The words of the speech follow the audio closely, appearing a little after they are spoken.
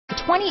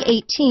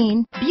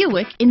2018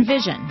 Buick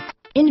Envision.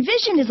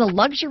 Envision is a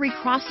luxury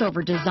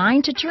crossover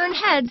designed to turn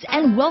heads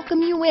and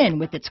welcome you in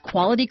with its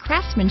quality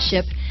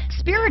craftsmanship,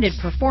 spirited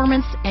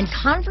performance, and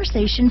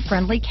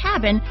conversation-friendly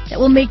cabin that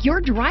will make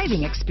your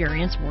driving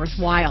experience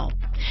worthwhile.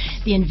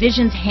 The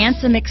Envision's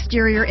handsome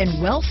exterior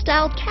and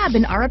well-styled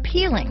cabin are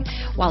appealing,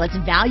 while its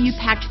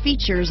value-packed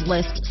features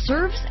list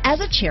serves as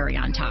a cherry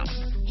on top.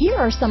 Here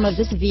are some of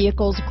this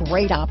vehicle's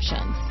great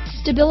options: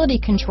 stability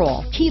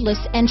control,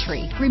 keyless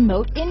entry,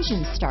 remote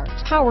engine start,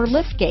 power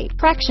liftgate,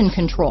 traction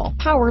control,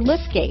 power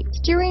liftgate,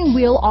 steering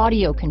wheel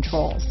audio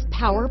controls,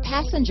 power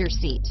passenger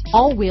seat,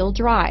 all-wheel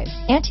drive,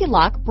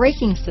 anti-lock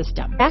braking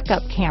system,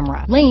 backup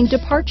camera, lane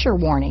departure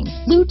warning,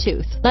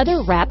 Bluetooth,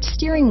 leather-wrapped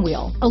steering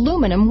wheel,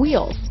 aluminum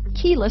wheels,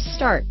 keyless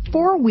start,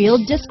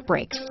 four-wheel disc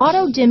brakes,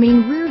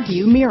 auto-dimming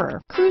rear-view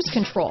mirror, cruise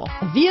control.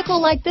 A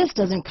vehicle like this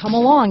doesn't come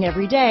along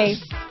every day.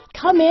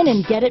 Come in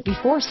and get it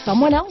before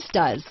someone else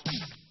does.